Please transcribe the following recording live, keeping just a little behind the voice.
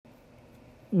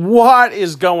What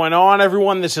is going on,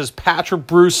 everyone? This is Patrick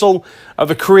Brussel of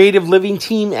the Creative Living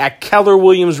Team at Keller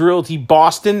Williams Realty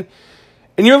Boston,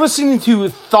 and you're listening to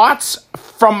Thoughts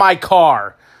from My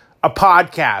Car, a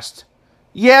podcast.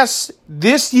 Yes,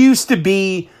 this used to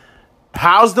be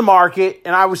How's the Market,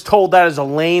 and I was told that is a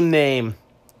lame name.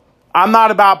 I'm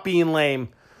not about being lame,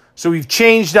 so we've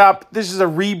changed up. This is a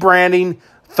rebranding.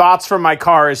 Thoughts from My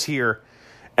Car is here.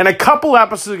 And a couple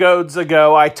episodes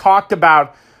ago, I talked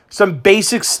about some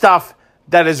basic stuff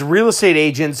that as real estate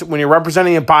agents, when you're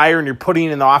representing a buyer and you're putting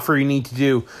in the offer you need to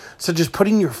do, such as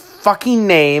putting your fucking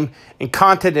name and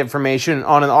contact information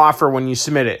on an offer when you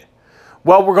submit it.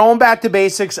 Well, we're going back to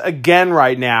basics again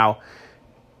right now.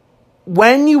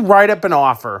 When you write up an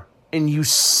offer and you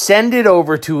send it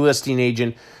over to a listing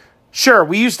agent, sure,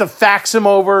 we used to fax them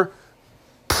over.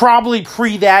 Probably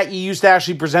pre that, you used to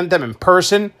actually present them in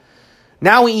person.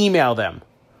 Now we email them.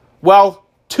 Well,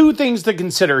 two things to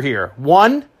consider here.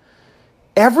 One,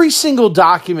 every single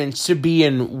document should be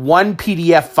in one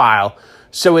PDF file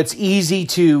so it's easy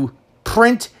to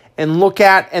print and look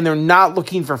at, and they're not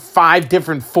looking for 5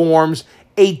 different forms,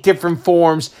 8 different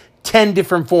forms, 10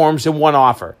 different forms in one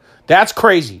offer. That's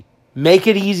crazy. Make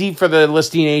it easy for the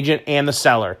listing agent and the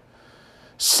seller.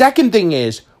 Second thing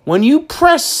is, when you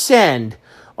press send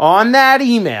on that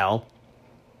email,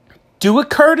 do a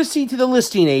courtesy to the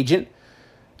listing agent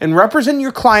and represent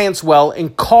your clients well,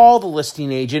 and call the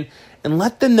listing agent and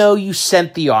let them know you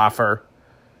sent the offer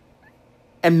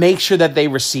and make sure that they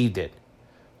received it.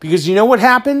 Because you know what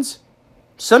happens?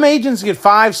 Some agents get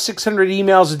 500-600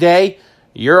 emails a day.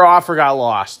 Your offer got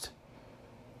lost.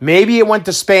 Maybe it went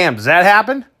to spam. Does that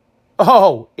happen?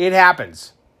 Oh, it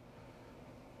happens.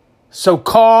 So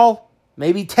call,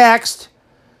 maybe text,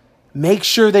 make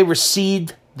sure they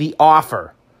received the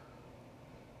offer.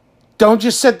 Don't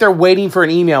just sit there waiting for an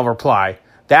email reply.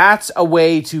 That's a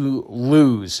way to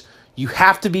lose. You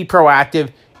have to be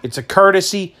proactive. It's a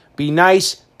courtesy. Be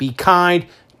nice. Be kind.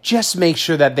 Just make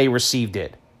sure that they received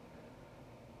it.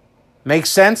 Make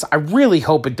sense? I really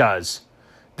hope it does.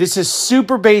 This is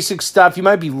super basic stuff. You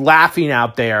might be laughing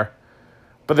out there,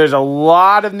 but there's a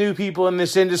lot of new people in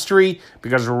this industry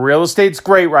because real estate's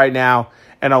great right now.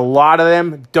 And a lot of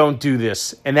them don't do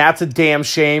this. And that's a damn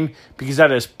shame because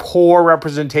that is poor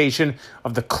representation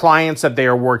of the clients that they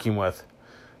are working with.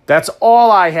 That's all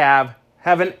I have.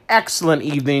 Have an excellent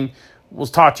evening. We'll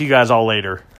talk to you guys all later.